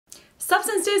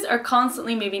Substances are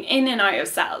constantly moving in and out of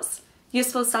cells.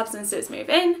 Useful substances move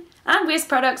in and waste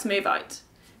products move out.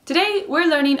 Today we're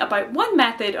learning about one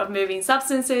method of moving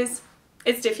substances.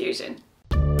 It's diffusion.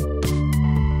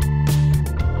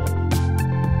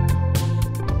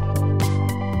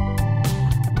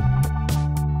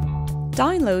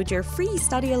 Download your free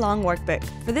study along workbook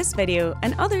for this video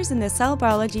and others in the cell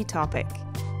biology topic.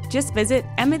 Just visit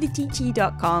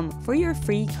emmatheteachie.com for your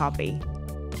free copy.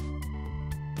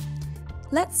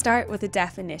 Let's start with a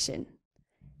definition.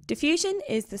 Diffusion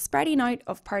is the spreading out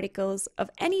of particles of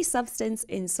any substance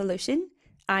in solution,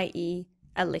 i.e.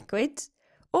 a liquid,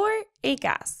 or a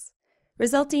gas,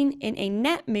 resulting in a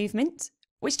net movement,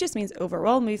 which just means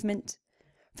overall movement,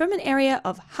 from an area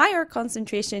of higher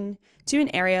concentration to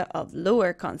an area of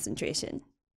lower concentration.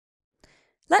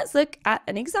 Let's look at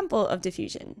an example of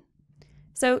diffusion.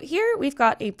 So here we've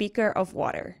got a beaker of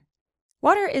water.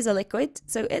 Water is a liquid,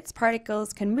 so its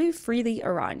particles can move freely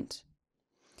around.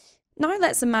 Now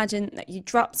let's imagine that you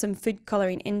drop some food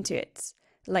colouring into it,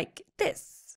 like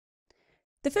this.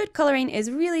 The food colouring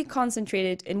is really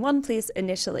concentrated in one place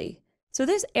initially, so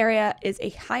this area is a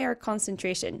higher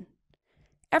concentration.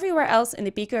 Everywhere else in the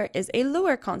beaker is a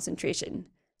lower concentration,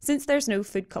 since there's no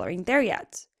food colouring there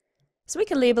yet. So we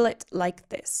can label it like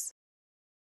this.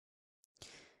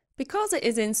 Because it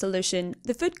is in solution,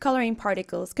 the food colouring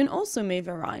particles can also move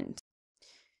around.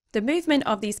 The movement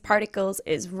of these particles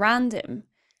is random,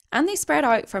 and they spread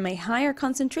out from a higher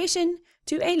concentration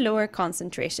to a lower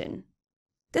concentration.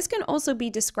 This can also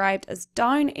be described as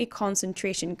down a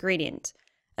concentration gradient,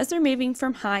 as they're moving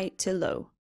from high to low.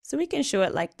 So we can show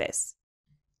it like this.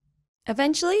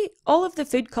 Eventually, all of the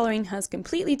food colouring has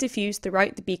completely diffused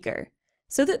throughout the beaker,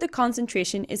 so that the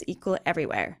concentration is equal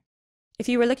everywhere. If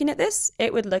you were looking at this,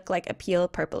 it would look like a pale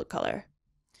purple colour.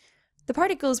 The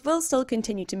particles will still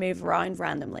continue to move around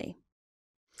randomly.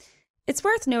 It's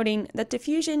worth noting that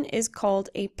diffusion is called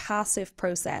a passive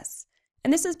process,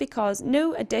 and this is because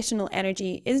no additional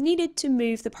energy is needed to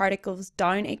move the particles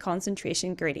down a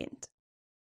concentration gradient.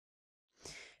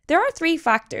 There are three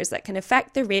factors that can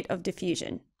affect the rate of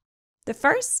diffusion. The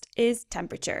first is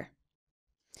temperature.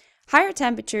 Higher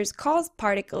temperatures cause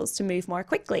particles to move more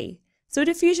quickly, so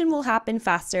diffusion will happen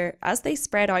faster as they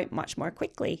spread out much more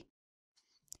quickly.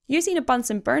 Using a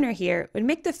Bunsen burner here would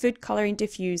make the food colouring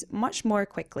diffuse much more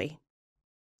quickly.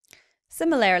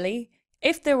 Similarly,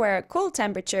 if there were a cold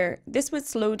temperature, this would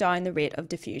slow down the rate of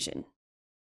diffusion.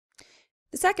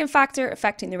 The second factor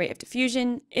affecting the rate of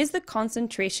diffusion is the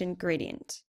concentration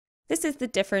gradient. This is the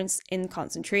difference in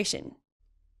concentration.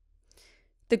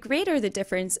 The greater the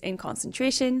difference in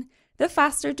concentration, the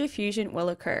faster diffusion will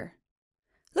occur.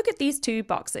 Look at these two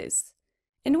boxes.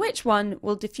 In which one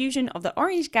will diffusion of the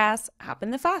orange gas happen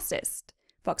the fastest?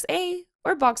 Box A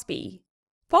or box B?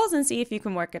 Pause and see if you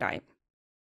can work it out.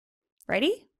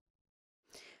 Ready?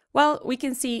 Well, we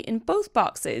can see in both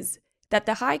boxes that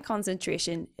the high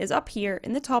concentration is up here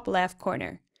in the top left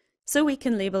corner, so we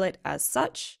can label it as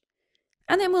such,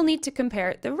 and then we'll need to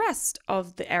compare the rest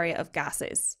of the area of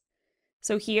gases.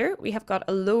 So here we have got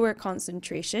a lower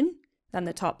concentration than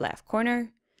the top left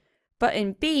corner, but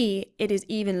in B it is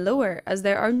even lower as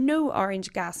there are no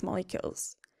orange gas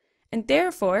molecules, and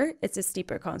therefore it's a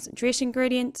steeper concentration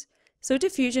gradient, so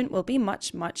diffusion will be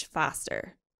much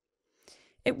faster.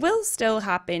 It will still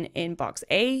happen in box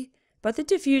A, but the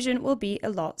diffusion will be a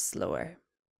lot slower.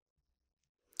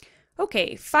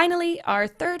 Okay, finally, our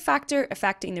third factor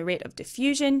affecting the rate of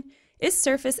diffusion is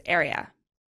surface area.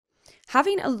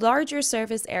 Having a larger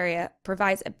surface area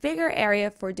provides a bigger area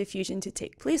for diffusion to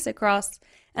take place across,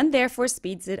 and therefore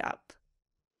speeds it up.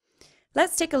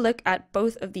 Let's take a look at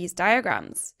both of these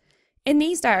diagrams. In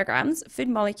these diagrams, food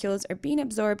molecules are being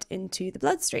absorbed into the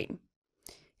bloodstream.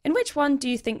 In which one do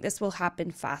you think this will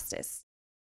happen fastest?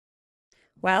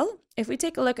 Well, if we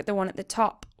take a look at the one at the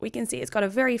top, we can see it's got a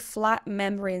very flat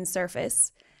membrane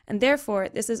surface, and therefore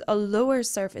this is a lower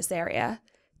surface area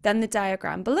than the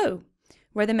diagram below,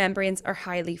 where the membranes are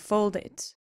highly folded.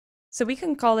 So we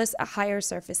can call this a higher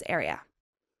surface area.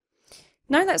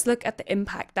 Now let's look at the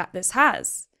impact that this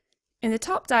has. In the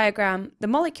top diagram, the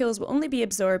molecules will only be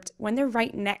absorbed when they're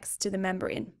right next to the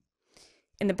membrane.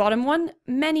 In the bottom one,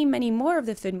 many more of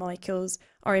the food molecules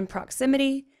are in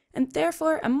proximity, and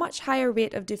therefore a much higher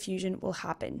rate of diffusion will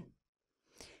happen.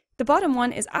 The bottom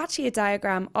one is actually a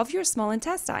diagram of your small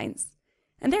intestines,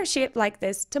 and they're shaped like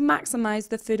this to maximize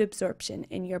the food absorption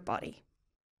in your body.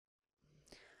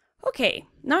 Okay,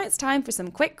 now it's time for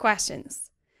some quick questions.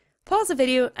 Pause the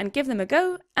video and give them a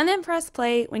go, and then press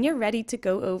play when you're ready to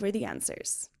go over the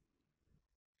answers.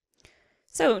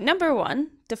 So, number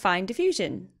 1, define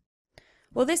diffusion.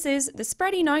 Well, this is the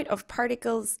spreading out of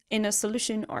particles in a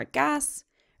solution or gas,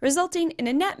 resulting in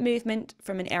a net movement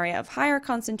from an area of higher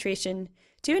concentration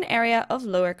to an area of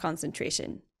lower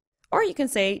concentration. Or you can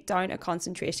say down a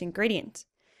concentration gradient.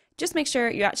 Just make sure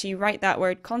you actually write that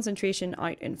word concentration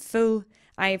out in full.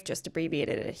 I've just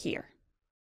abbreviated it here.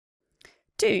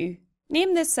 2.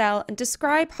 Name this cell and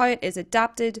describe how it is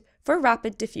adapted for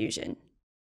rapid diffusion.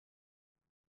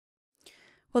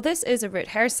 Well, this is a root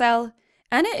hair cell,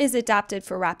 and it is adapted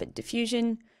for rapid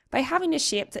diffusion by having a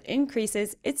shape that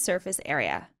increases its surface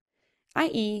area,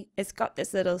 i.e. it's got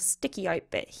this little sticky out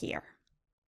bit here.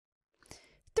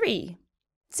 3.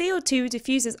 CO2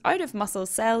 diffuses out of muscle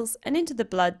cells and into the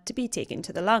blood to be taken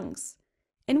to the lungs.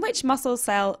 In which muscle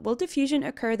cell will diffusion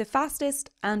occur the fastest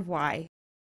and why?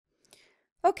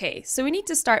 Okay, so we need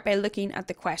to start by looking at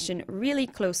the question really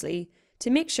closely to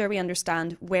make sure we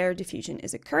understand where diffusion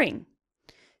is occurring.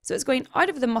 So it's going out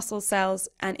of the muscle cells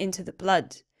and into the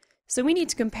blood. So we need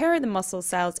to compare the muscle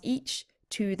cells each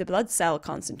to the blood cell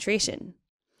concentration.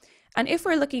 And if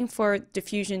we're looking for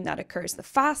diffusion that occurs the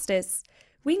fastest,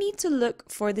 we need to look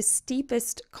for the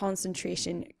steepest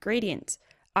concentration gradient,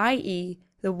 i.e.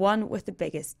 the one with the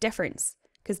biggest difference,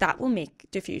 because that will make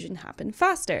diffusion happen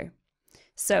faster.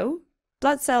 So,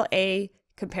 blood cell A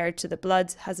compared to the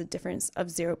blood has a difference of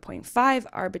 0.5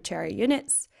 arbitrary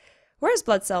units, whereas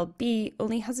blood cell B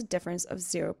only has a difference of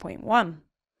 0.1.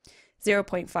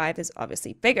 0.5 is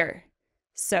obviously bigger.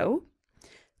 So,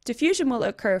 diffusion will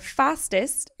occur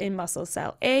fastest in muscle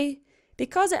cell A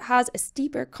because it has a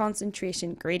steeper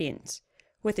concentration gradient,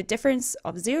 with a difference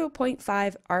of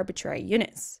 0.5 arbitrary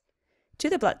units to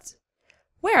the blood,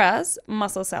 whereas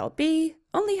muscle cell B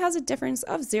only has a difference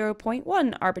of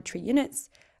 0.1 arbitrary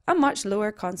units, a much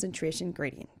lower concentration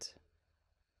gradient.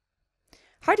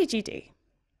 How did you do?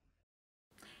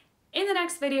 In the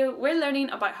next video, we're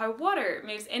learning about how water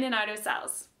moves in and out of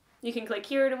cells. You can click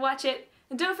here to watch it,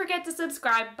 and don't forget to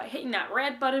subscribe by hitting that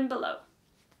red button below.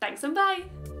 Thanks and bye!